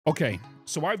Okay,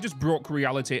 so I've just broke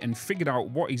reality and figured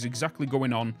out what is exactly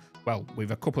going on, well,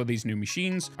 with a couple of these new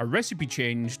machines, a recipe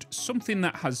changed, something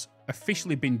that has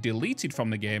officially been deleted from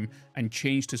the game and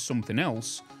changed to something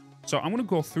else. So I'm going to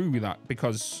go through with that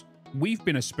because we've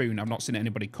been a spoon. I've not seen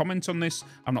anybody comment on this.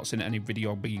 I've not seen any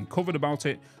video being covered about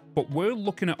it, but we're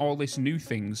looking at all these new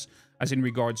things as in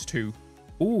regards to,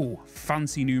 ooh,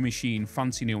 fancy new machine,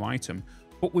 fancy new item.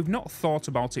 But we've not thought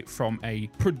about it from a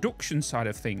production side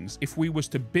of things if we was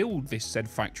to build this said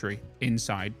factory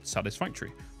inside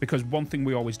Satisfactory. Because one thing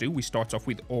we always do, we start off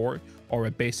with ore or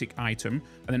a basic item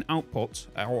and then output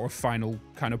or a final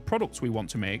kind of products we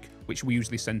want to make, which we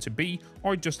usually send to B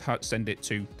or just send it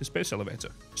to the space elevator.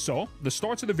 So the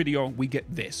start of the video, we get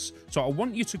this. So I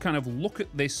want you to kind of look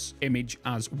at this image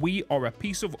as we are a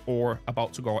piece of ore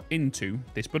about to go into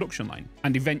this production line.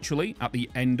 And eventually at the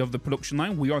end of the production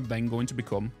line, we are then going to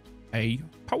become a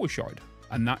power shard.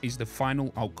 And that is the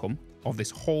final outcome of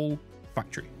this whole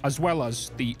factory, as well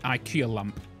as the IKEA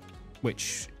lamp,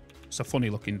 which is a funny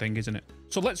looking thing, isn't it?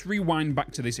 So let's rewind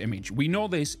back to this image. We know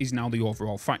this is now the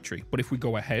overall factory, but if we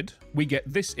go ahead, we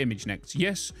get this image next.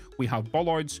 Yes, we have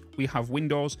bollards, we have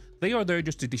windows. They are there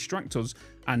just to distract us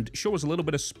and show us a little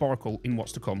bit of sparkle in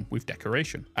what's to come with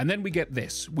decoration. And then we get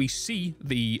this. We see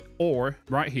the ore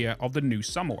right here of the new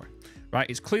SAM ore, right?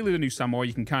 It's clearly the new SAM ore.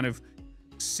 You can kind of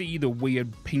see the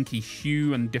weird pinky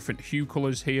hue and different hue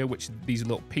colors here, which these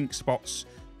little pink spots.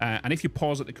 And if you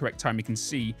pause at the correct time, you can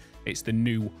see it's the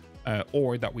new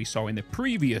ore that we saw in the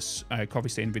previous coffee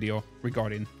stain video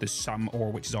regarding the SAM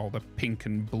ore, which is all the pink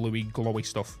and bluey glowy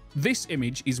stuff. This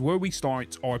image is where we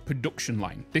start our production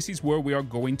line. This is where we are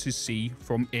going to see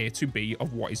from A to B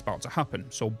of what is about to happen.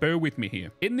 So bear with me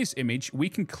here. In this image, we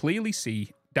can clearly see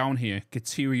down here,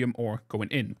 Caterium ore going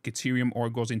in. Caterium ore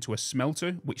goes into a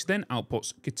smelter, which then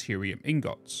outputs Caterium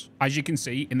ingots. As you can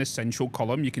see in the central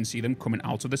column, you can see them coming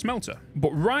out of the smelter.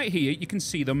 But right here, you can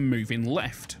see them moving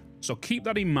left. So keep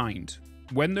that in mind.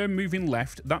 When they're moving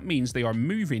left, that means they are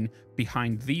moving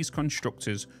behind these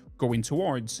constructors going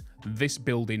towards this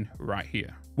building right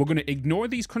here. We're going to ignore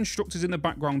these constructors in the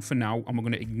background for now, and we're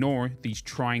going to ignore these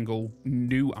triangle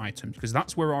new items because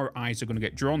that's where our eyes are going to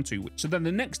get drawn to. So then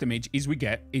the next image we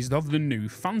get is of the new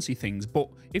fancy things. But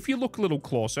if you look a little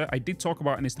closer, I did talk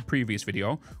about in the previous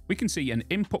video, we can see an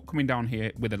input coming down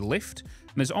here with a lift.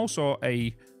 And there's also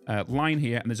a line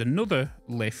here, and there's another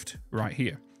lift right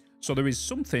here. So there is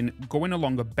something going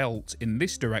along a belt in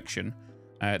this direction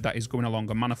that is going along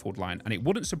a manifold line. And it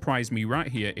wouldn't surprise me right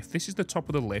here if this is the top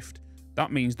of the lift. That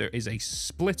means there is a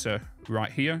splitter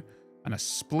right here and a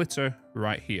splitter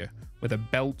right here with a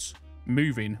belt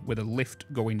moving with a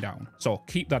lift going down. So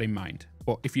keep that in mind.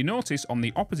 But if you notice on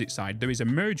the opposite side, there is a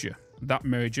merger. That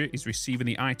merger is receiving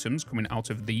the items coming out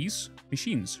of these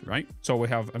machines, right? So we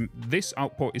have this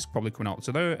output is probably coming out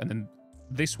to there, and then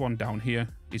this one down here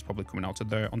is probably coming out to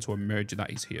there onto a merger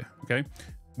that is here, okay?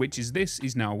 Which is this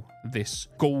is now this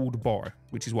gold bar,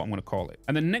 which is what I'm going to call it.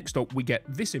 And then next up, we get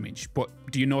this image. But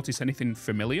do you notice anything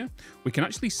familiar? We can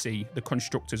actually see the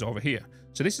constructors over here.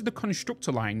 So this is the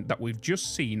constructor line that we've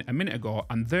just seen a minute ago.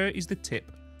 And there is the tip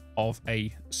of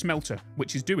a smelter,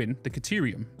 which is doing the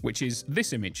Caterium, which is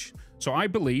this image. So I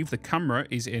believe the camera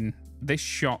is in this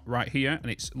shot right here. And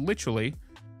it's literally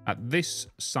at this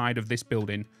side of this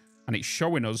building. And it's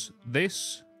showing us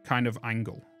this kind of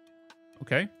angle,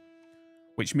 okay?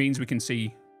 Which means we can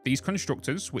see these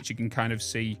constructors, which you can kind of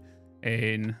see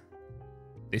in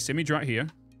this image right here.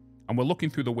 And we're looking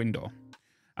through the window.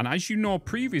 And as you know,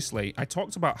 previously, I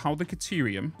talked about how the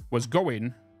Caterium was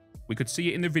going. We could see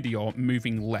it in the video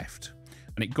moving left.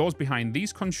 And it goes behind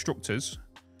these constructors.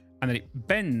 And then it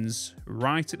bends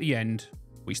right at the end,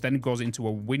 which then goes into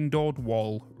a windowed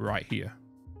wall right here,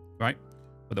 right?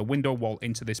 With a window wall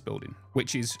into this building,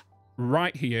 which is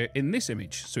right here in this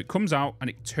image. So it comes out and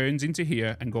it turns into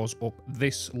here and goes up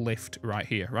this lift right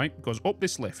here, right? Goes up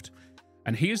this lift.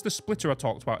 And here's the splitter I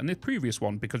talked about in the previous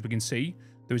one, because we can see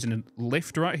there is a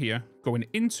lift right here going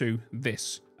into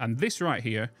this. And this right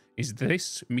here is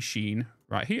this machine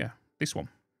right here. This one,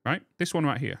 right? This one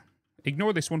right here.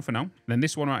 Ignore this one for now. And then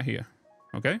this one right here,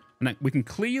 okay? And then we can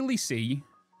clearly see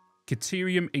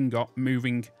Caterium ingot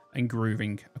moving and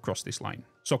grooving across this line.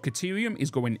 So Caterium is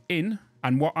going in,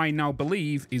 and what I now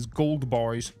believe is gold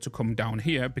bars to come down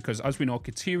here, because as we know,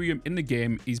 Caterium in the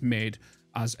game is made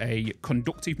as a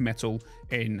conductive metal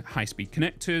in high-speed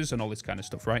connectors and all this kind of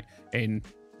stuff, right? In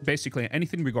basically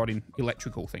anything regarding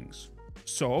electrical things.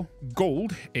 So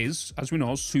gold is, as we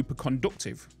know,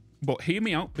 superconductive. But hear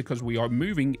me out, because we are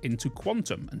moving into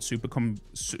quantum,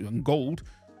 and gold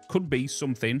could be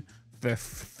something the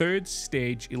third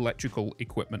stage electrical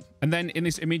equipment. And then in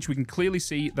this image, we can clearly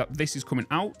see that this is coming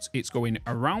out. It's going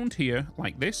around here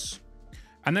like this,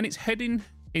 and then it's heading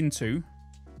into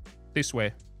this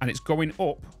way, and it's going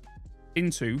up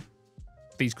into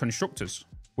these constructors,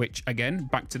 which again,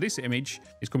 back to this image,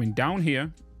 is coming down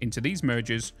here into these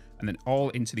mergers and then all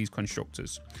into these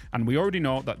constructors. And we already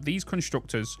know that these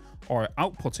constructors are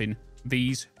outputting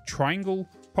these triangle,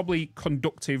 probably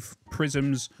conductive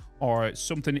prisms or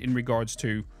something in regards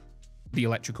to the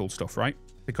electrical stuff, right?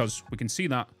 Because we can see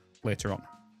that later on.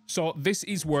 So this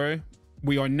is where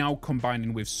we are now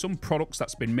combining with some products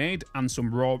that's been made and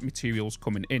some raw materials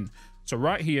coming in. So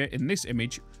right here in this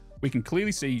image, we can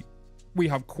clearly see we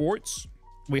have quartz,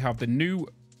 we have the new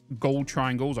gold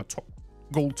triangles or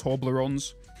gold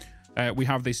Toblerones. We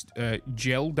have this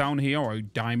gel down here, or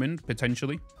diamond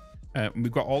potentially.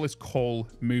 We've got all this coal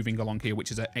moving along here,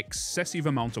 which is an excessive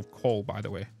amount of coal, by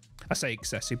the way. I say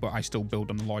excessive, but I still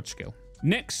build on a large scale.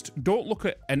 Next, don't look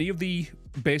at any of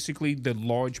basically the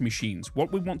large machines.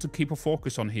 What we want to keep a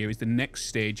focus on here is the next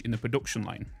stage in the production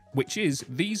line, which is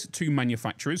these two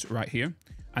manufacturers right here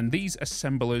and these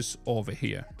assemblers over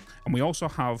here. And we also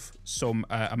have some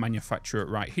a manufacturer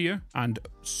right here and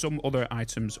some other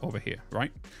items over here,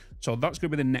 right? So that's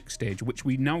going to be the next stage, which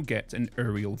we now get an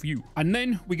aerial view. And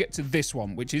then we get to this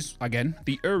one, which is, again,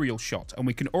 the aerial shot. And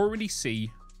we can already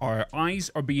see our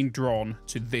eyes are being drawn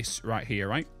to this right here,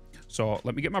 right? So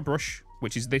let me get my brush,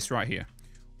 which is this right here.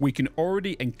 We can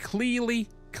already and clearly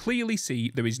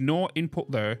see there is no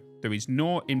input there. There is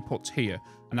no inputs here.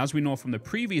 And as we know from the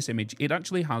previous image, it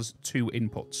actually has two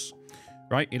inputs,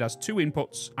 right? It has two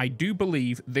inputs. I do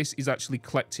believe this is actually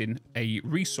collecting a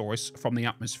resource from the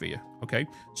atmosphere, okay?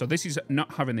 So this is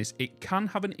not having this. It can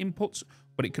have an input,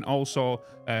 but it can also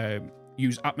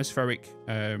use atmospheric,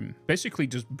 basically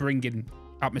just bring in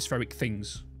atmospheric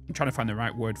things. I'm trying to find the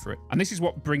right word for it. And this is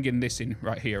what bringing this in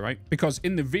right here, right? Because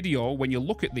in the video, when you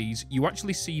look at these, you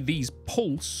actually see these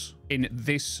pulse in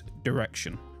this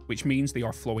direction, which means they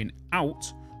are flowing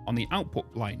out on the output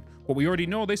line. But we already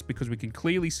know this because we can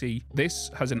clearly see this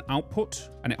has an output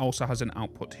and it also has an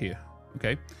output here,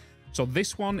 okay? So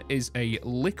this one is a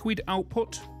liquid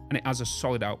output and it has a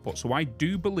solid output. So I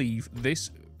do believe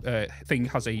this thing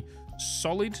has a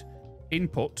solid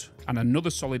input and another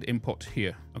solid input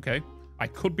here, okay? I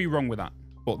could be wrong with that,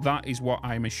 but that is what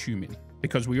I'm assuming,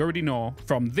 because we already know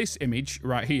from this image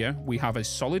right here, we have a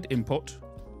solid input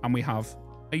and we have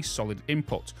a solid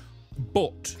input.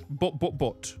 But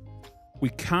we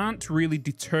can't really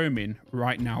determine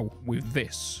right now with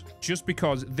this, just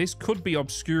because this could be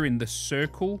obscuring the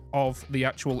circle of the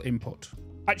actual input.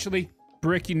 Actually,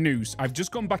 breaking news. I've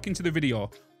just gone back into the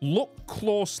video. Look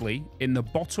closely in the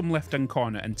bottom left-hand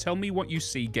corner and tell me what you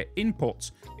see get input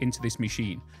into this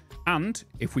machine. And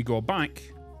if we go back,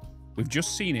 we've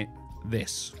just seen it,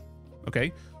 this,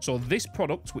 okay? So this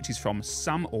product, which is from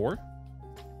Sam Ore,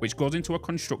 which goes into a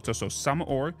constructor. So Sam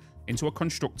Ore into a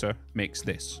constructor makes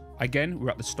this. Again, we're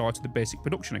at the start of the basic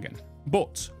production again.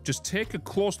 But just take a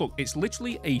close look. It's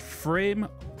literally a frame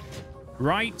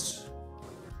right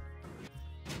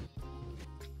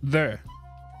there.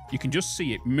 You can just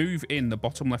see it move in the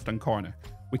bottom left-hand corner.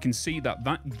 We can see that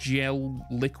gel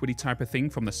liquidy type of thing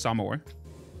from the Sam Ore.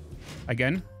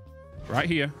 Again, right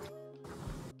here.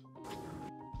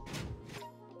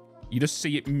 You just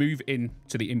see it move in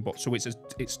to the input. So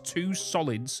it's two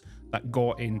solids that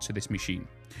go into this machine.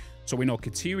 So we know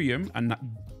Caterium and that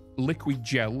liquid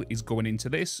gel is going into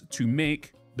this to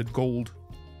make the gold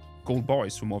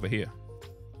boys from over here.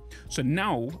 So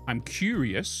now I'm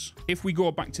curious, if we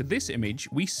go back to this image,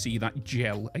 we see that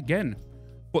gel again.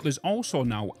 But there's also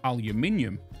now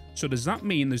aluminium. So does that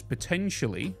mean there's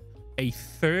potentially a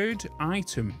third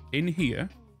item in here,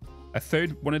 a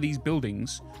third one of these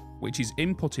buildings, which is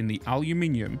inputting the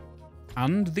aluminium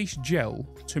and this gel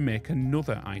to make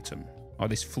another item, or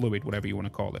this fluid, whatever you want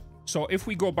to call it. So if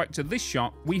we go back to this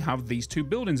shot, we have these two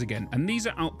buildings again, and these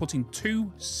are outputting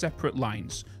two separate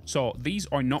lines. So these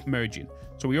are not merging.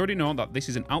 So we already know that this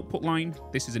is an output line,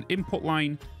 this is an input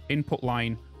line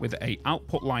with a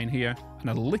output line here and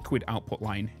a liquid output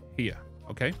line here,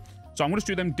 okay? So I'm going to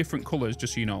do them different colors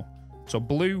just so you know. So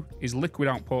blue is liquid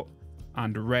output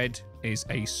and red is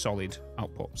a solid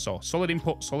output. So solid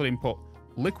input,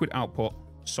 liquid output,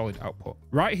 solid output.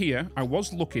 Right here, I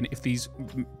was looking if these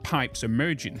pipes are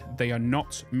merging. They are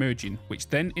not merging, which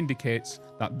then indicates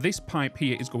that this pipe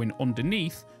here is going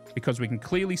underneath, because we can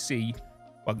clearly see,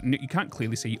 well, you can't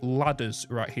clearly see ladders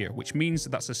right here, which means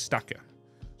that's a stacker.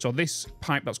 So this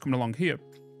pipe that's coming along here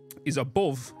is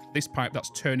above this pipe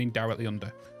that's turning directly under.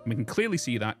 And we can clearly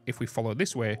see that if we follow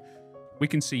this way, we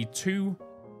can see two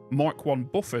Mark 1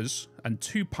 buffers and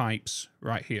 2 pipes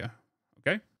right here.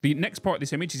 Okay. The next part of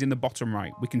this image is in the bottom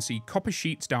right. We can see copper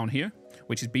sheets down here,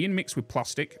 which is being mixed with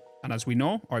plastic. And as we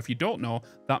know, or if you don't know,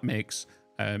 that makes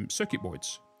circuit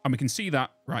boards. And we can see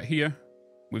that right here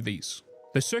with these.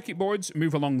 The circuit boards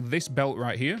move along this belt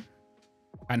right here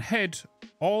and head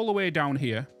all the way down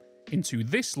here into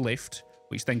this lift,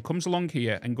 which then comes along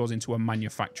here and goes into a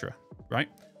manufacturer, right?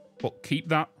 But keep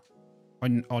that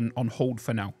on hold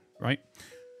for now, right?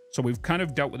 So we've kind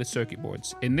of dealt with the circuit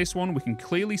boards. In this one, we can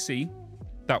clearly see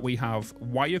that we have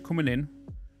wire coming in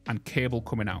and cable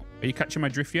coming out. Are you catching my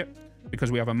drift yet?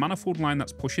 Because we have a manifold line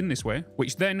that's pushing this way,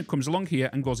 which then comes along here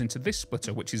and goes into this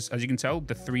splitter, which is, as you can tell,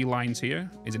 the 3 lines here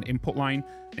is an input line.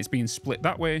 It's being split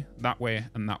that way,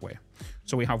 and that way.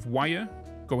 So we have wire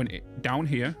going down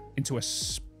here into a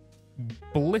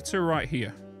splitter right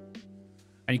here.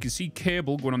 And you can see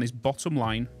cable going on this bottom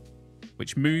line,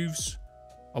 which moves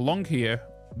along here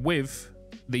with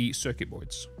the circuit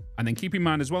boards. And then keep in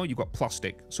mind as well, you've got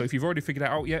plastic. So if you've already figured it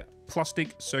out yet,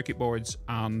 plastic, circuit boards,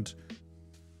 and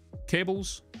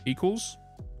cables equals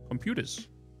computers.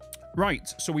 Right,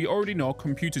 so we already know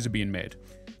computers are being made.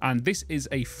 And this is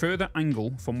a further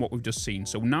angle from what we've just seen.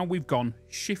 So now we've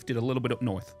shifted a little bit up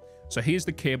north. So here's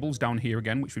the cables down here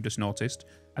again, which we've just noticed.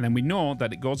 And then we know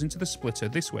that it goes into the splitter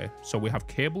this way. So we have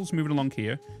cables moving along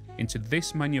here into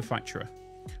this manufacturer,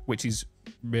 which is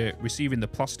receiving the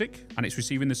plastic and it's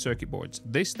receiving the circuit boards.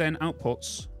 This then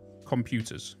outputs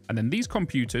computers. And then these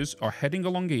computers are heading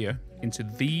along here into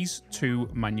these 2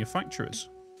 manufacturers.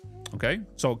 Okay,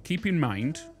 so keep in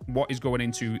mind what is going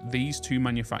into these 2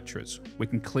 manufacturers. We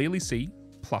can clearly see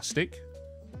plastic,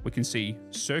 we can see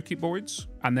circuit boards,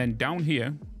 and then down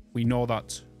here, we know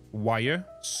that wire,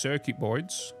 circuit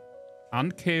boards,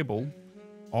 and cable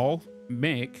all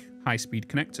make high-speed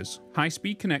connectors.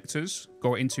 High-speed connectors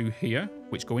go into here,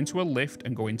 which go into a lift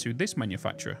and go into this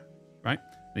manufacturer, right?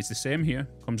 And it's the same here,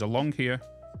 comes along here,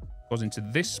 goes into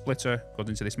this splitter, goes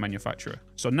into this manufacturer.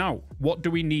 So now, what do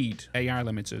we need? AI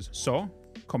limiters. So,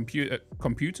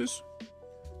 computers,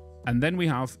 and then we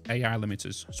have AI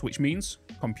limiters, so which means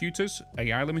computers,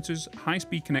 AI limiters,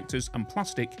 high-speed connectors, and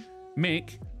plastic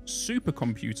make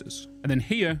supercomputers. And then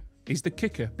here is the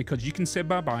kicker, because you can say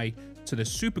bye-bye to the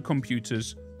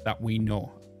supercomputers that we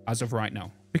know as of right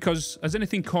now. Because has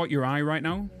anything caught your eye right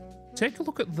now? Take a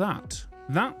look at that.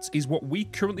 That is what we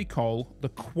currently call the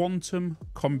quantum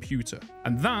computer.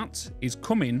 And that is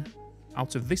coming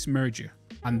out of this merger.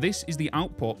 And this is the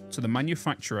output to the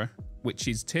manufacturer, which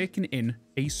is taking in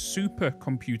a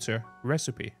supercomputer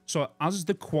recipe. So as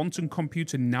the quantum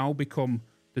computer now become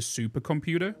the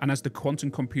supercomputer, and as the quantum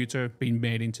computer being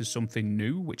made into something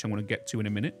new, which I'm going to get to in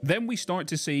a minute, then we start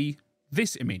to see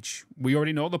this image. We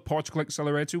already know the particle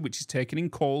accelerator, which is taking in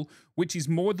coal, which is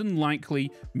more than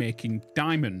likely making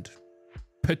diamond,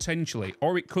 potentially,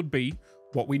 or it could be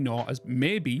what we know as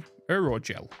maybe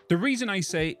aerogel. The reason I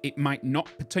say it might not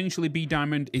potentially be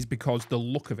diamond is because the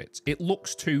look of it. It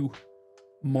looks too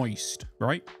moist,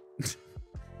 right?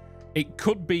 It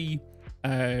could be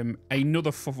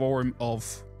another form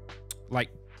of like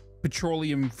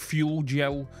petroleum fuel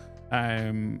gel,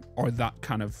 or that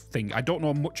kind of thing. I don't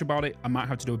know much about it. I might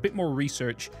have to do a bit more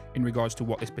research in regards to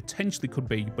what this potentially could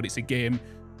be, but it's a game.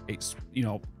 It's, you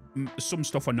know, some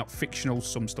stuff are not fictional,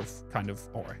 some stuff kind of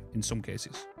are in some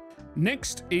cases.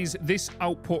 Next is this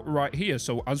output right here.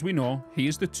 So as we know,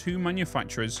 here's the 2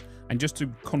 manufacturers, and just to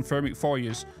confirm it for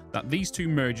you, that these 2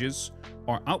 mergers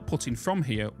are outputting from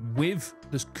here with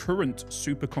this current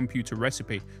supercomputer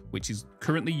recipe, which is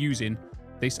currently using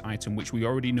this item, which we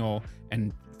already know,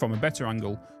 and from a better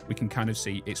angle, we can kind of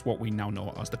see it's what we now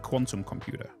know as the quantum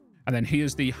computer. And then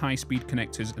here's the high-speed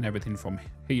connectors and everything from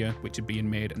here, which are being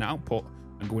made an output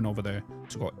and going over there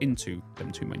to go into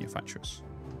them 2 manufacturers.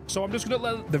 So I'm just going to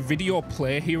let the video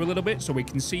play here a little bit so we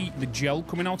can see the gel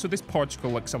coming out of this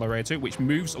particle accelerator, which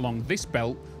moves along this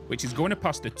belt, which is going to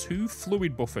pass the 2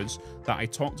 fluid buffers that I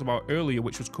talked about earlier,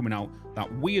 which was coming out,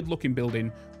 that weird looking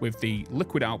building with the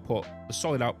liquid output, the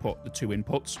solid output, the 2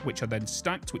 inputs, which are then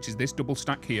stacked, which is this double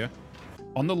stack here.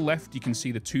 On the left, you can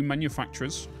see the 2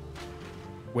 manufacturers,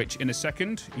 which in a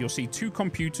second, you'll see 2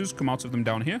 computers come out of them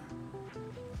down here,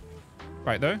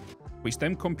 right there, which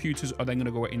them computers are then going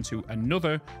to go into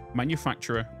another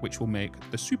manufacturer, which will make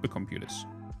the supercomputers,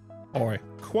 or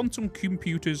quantum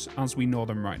computers as we know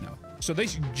them right now. So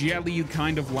this jelly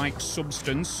kind of like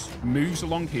substance moves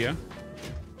along here.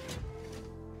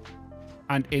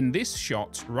 And in this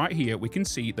shot right here, we can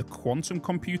see the quantum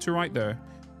computer right there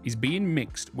is being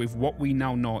mixed with what we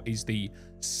now know is the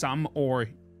SAM or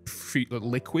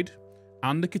liquid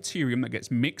and the deuterium that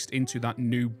gets mixed into that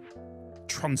new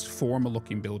transformer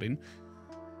looking building.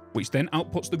 which then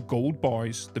outputs the gold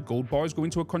bars. The gold bars go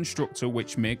into a constructor,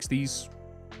 which makes these,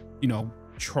 you know,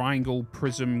 triangle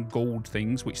prism gold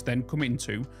things, which then come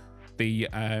into the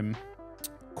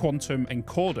quantum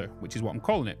encoder, which is what I'm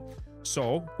calling it.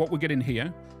 So what we're getting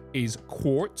here is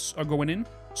quartz are going in.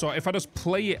 So if I just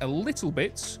play it a little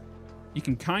bit, you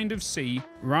can kind of see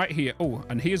right here. Oh,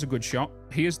 and here's a good shot.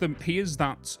 Here's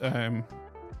that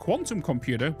quantum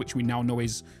computer, which we now know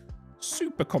is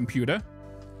supercomputer.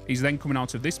 Is then coming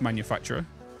out of this manufacturer.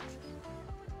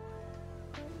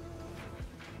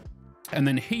 And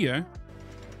then here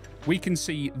we can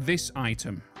see this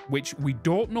item, which we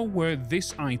don't know where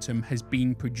this item has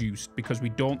been produced because we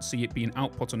don't see it being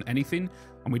output on anything,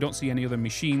 and we don't see any other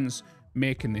machines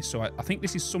making this. So I think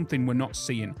this is something we're not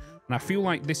seeing, and I feel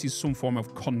like this is some form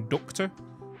of conductor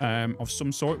of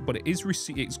some sort, but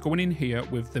it's going in here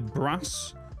with the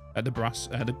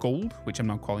gold, which I'm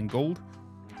now calling gold.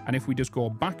 And if we just go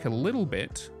back a little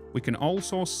bit, we can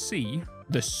also see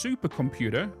the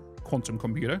supercomputer, quantum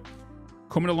computer,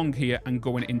 coming along here and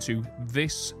going into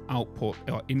this output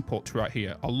or input right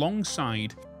here,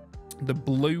 alongside the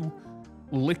blue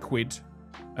liquid,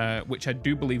 which I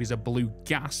do believe is a blue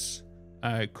gas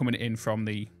coming in from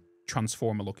the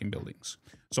transformer-looking buildings.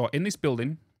 So in this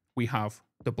building, we have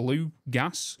the blue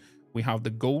gas, we have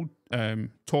the gold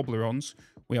Toblerones,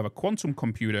 we have a quantum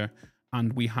computer,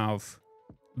 and we have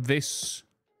this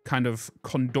kind of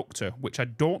conductor, which I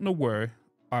don't know where.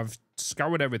 I've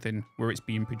scoured everything where it's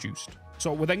being produced.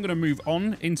 So we're then going to move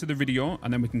on into the video,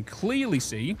 and then we can clearly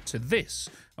see to this,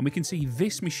 and we can see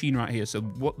this machine right here. So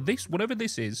whatever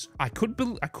this is, I could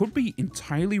be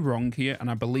entirely wrong here,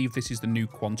 and I believe this is the new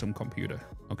quantum computer.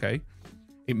 Okay,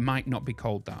 it might not be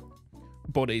called that,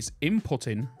 but it's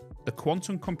inputting the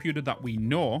quantum computer that we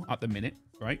know at the minute,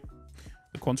 right?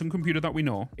 The quantum computer that we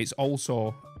know. It's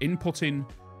also inputting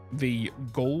the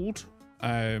gold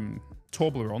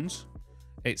Toblerones.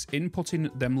 It's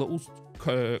inputting them little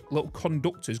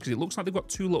conductors, because it looks like they've got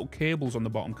two little cables on the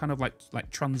bottom, kind of like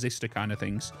transistor kind of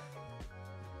things.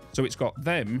 So it's got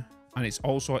them, and it's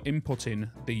also inputting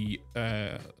the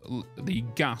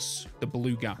gas, the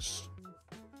blue gas,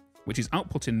 which is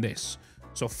outputting this.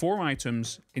 So 4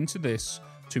 items into this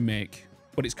to make.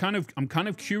 But it's I'm kind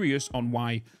of curious on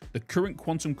why the current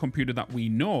quantum computer that we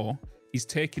know is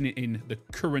taking it in the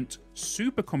current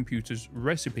supercomputer's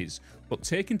recipes. But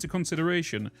take into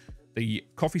consideration, the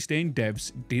Coffee Stain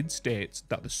devs did state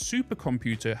that the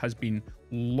supercomputer has been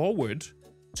lowered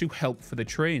to help for the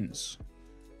trains.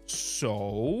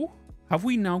 So have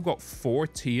we now got 4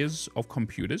 tiers of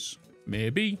computers?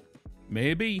 Maybe.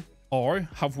 Or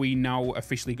have we now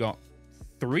officially got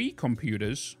 3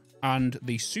 computers, and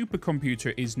the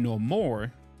supercomputer is no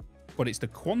more, but it's the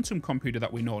quantum computer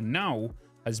that we know now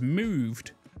has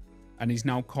moved and is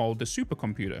now called the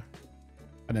supercomputer.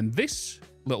 And then this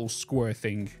little square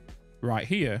thing right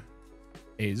here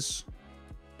is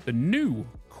the new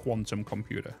quantum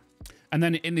computer. And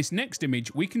then in this next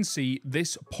image, we can see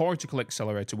this particle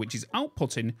accelerator, which is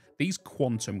outputting these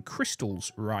quantum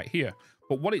crystals right here.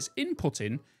 But what it's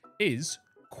inputting is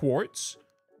quartz,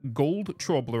 gold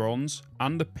Toblerones,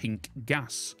 and the pink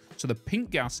gas. So the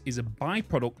pink gas is a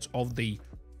byproduct of the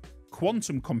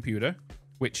quantum computer,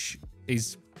 which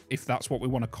is, if that's what we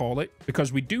want to call it,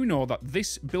 because we do know that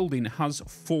this building has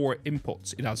 4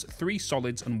 inputs. It has 3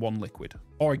 solids and 1 liquid,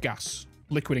 or gas,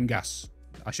 liquid and gas.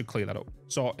 I should clear that up.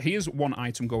 So here's one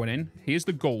item going in. Here's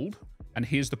the gold, and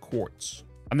here's the quartz.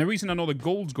 And the reason I know the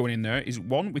gold's going in there is,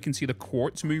 one, we can see the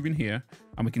quartz moving here,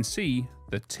 and we can see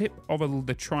the tip of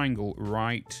the triangle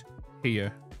right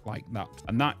here, like that.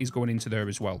 And that is going into there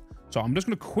as well. So I'm just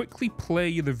going to quickly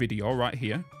play the video right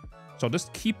here. So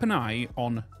just keep an eye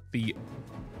on the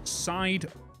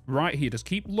side right here. Just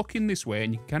keep looking this way,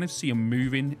 and you can kind of see them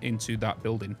moving into that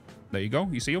building. There you go.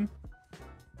 You see them?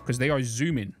 Because they are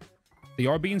zooming. They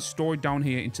are being stored down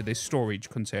here into this storage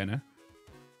container.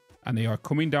 And they are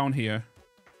coming down here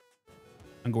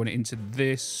and going into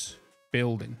this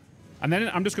building. And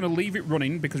then I'm just going to leave it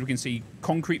running, because we can see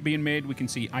concrete being made. We can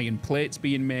see iron plates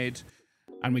being made.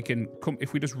 And we can come,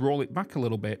 if we just roll it back a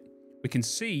little bit, we can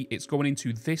see it's going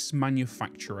into this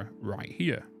manufacturer right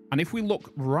here. And if we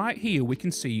look right here, we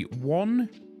can see 1,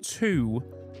 2,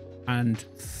 and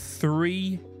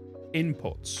 3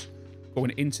 inputs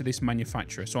going into this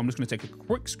manufacturer. So I'm just going to take a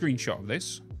quick screenshot of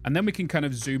this, and then we can kind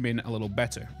of zoom in a little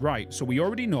better. Right, so we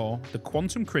already know the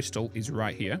quantum crystal is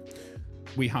right here.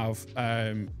 We have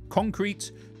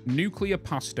concrete, nuclear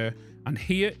pasta, and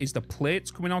here is the plates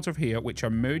coming out of here, which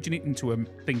are merging it into a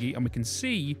thingy, and we can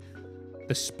see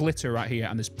the splitter right here,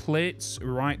 and there's plates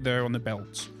right there on the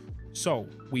belt. So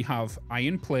we have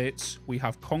iron plates, we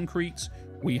have concrete,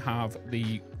 we have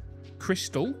the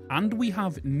crystal, and we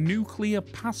have nuclear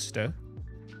pasta,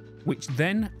 which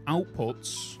then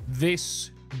outputs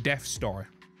this Death Star.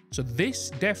 So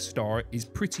this Death Star is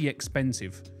pretty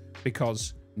expensive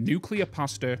because nuclear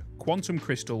pasta, quantum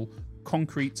crystal,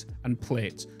 concrete, and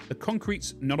plates. The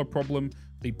concrete's not a problem.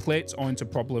 The plates aren't a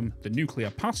problem. The nuclear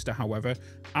pasta, however,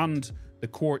 and the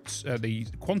quartz, the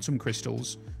quantum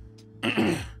crystals,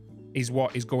 is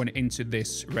what is going into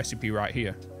this recipe right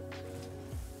here.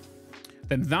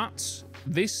 Then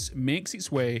this makes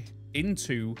its way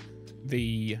into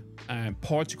the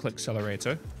particle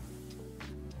accelerator,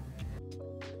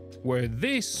 where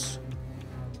this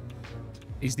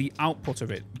is the output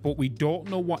of it, but we don't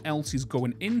know what else is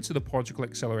going into the particle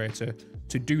accelerator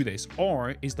to do this.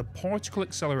 Or is the particle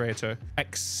accelerator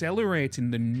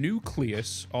accelerating the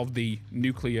nucleus of the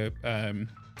nuclear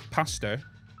pasta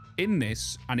in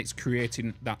this, and it's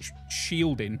creating that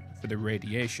shielding for the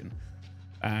radiation?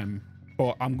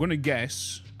 But I'm gonna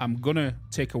guess, I'm gonna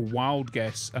take a wild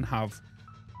guess and have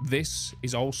this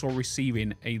is also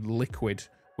receiving a liquid,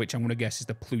 which I'm going to guess is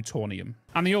the plutonium.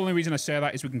 And the only reason I say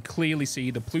that is we can clearly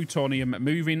see the plutonium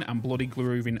moving and bloody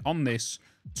grooving on this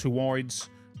towards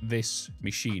this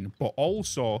machine. But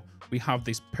also we have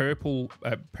this purple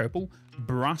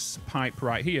brass pipe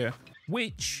right here,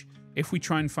 which if we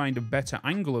try and find a better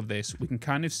angle of this, we can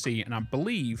kind of see, and I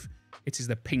believe it is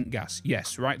the pink gas.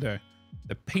 Yes, right there.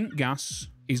 The pink gas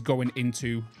is going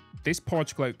into this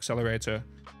particle accelerator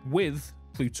with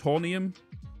plutonium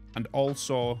and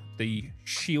also the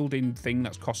shielding thing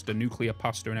that's cost the nuclear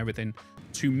pasta and everything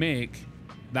to make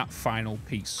that final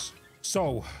piece.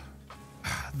 So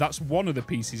that's one of the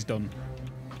pieces done.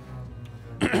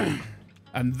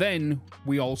 And then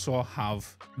we also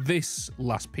have this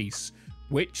last piece,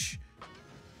 which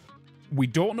we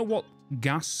don't know what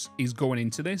gas is going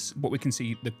into this, but we can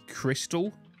see the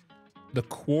crystal, the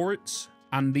quartz,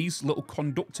 and these little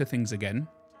conductor things again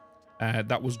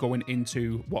that was going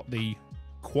into what the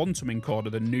quantum encoder,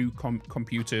 the new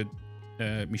computer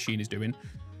machine is doing,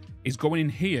 is going in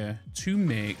here to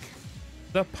make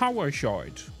the power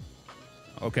shard.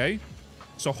 Okay,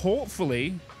 so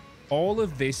hopefully all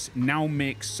of this now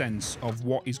makes sense of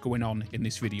what is going on in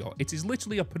this video. It is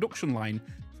literally a production line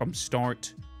from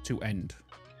start to end.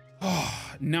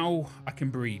 Oh, now I can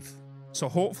breathe. So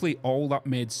hopefully all that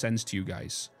made sense to you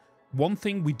guys. One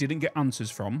thing we didn't get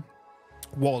answers from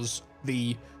was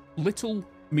the little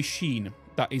machine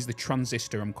that is the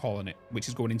transistor, I'm calling it, which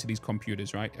is going into these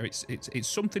computers, right? It's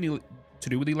something to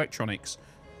do with electronics.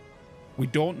 We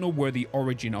don't know where the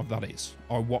origin of that is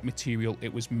or what material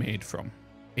it was made from.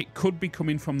 It could be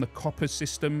coming from the copper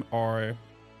system, or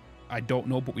I don't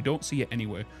know, but we don't see it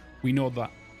anywhere. We know that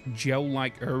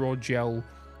gel-like aerogel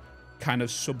kind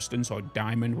of substance, or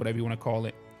diamond, whatever you want to call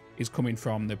it, is coming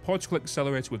from the particle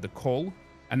accelerator with the coal.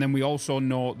 And then we also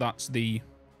know that the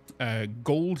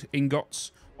gold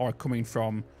ingots are coming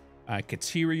from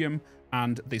Caterium,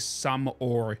 and this SAM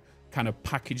ore kind of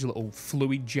packaged little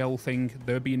fluid gel thing.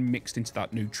 They're being mixed into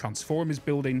that new Transformers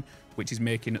building, which is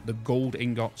making the gold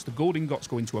ingots. The gold ingots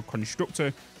go into a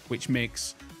constructor, which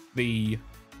makes the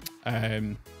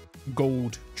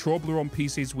gold Toblerone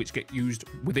pieces, which get used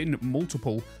within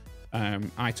multiple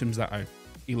items that are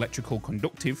electrical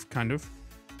conductive, kind of.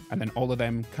 And then all of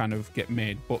them kind of get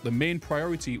made. But the main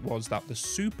priority was that the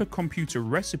supercomputer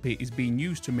recipe is being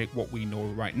used to make what we know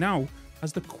right now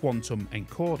as the quantum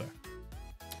encoder.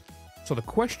 So the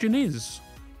question is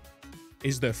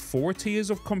there 4 tiers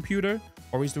of computer,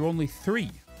 or is there only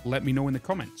 3? Let me know in the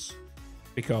comments.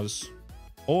 Because,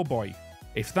 oh boy,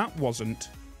 if that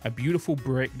wasn't a beautiful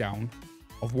breakdown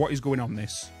of what is going on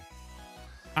this,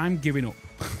 I'm giving up.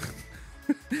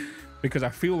 Because I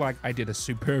feel like I did a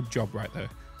superb job right there.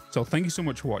 So thank you so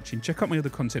much for watching. Check out my other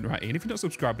content right here. And if you're not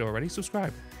subscribed already,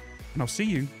 subscribe. And I'll see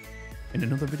you in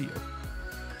another video.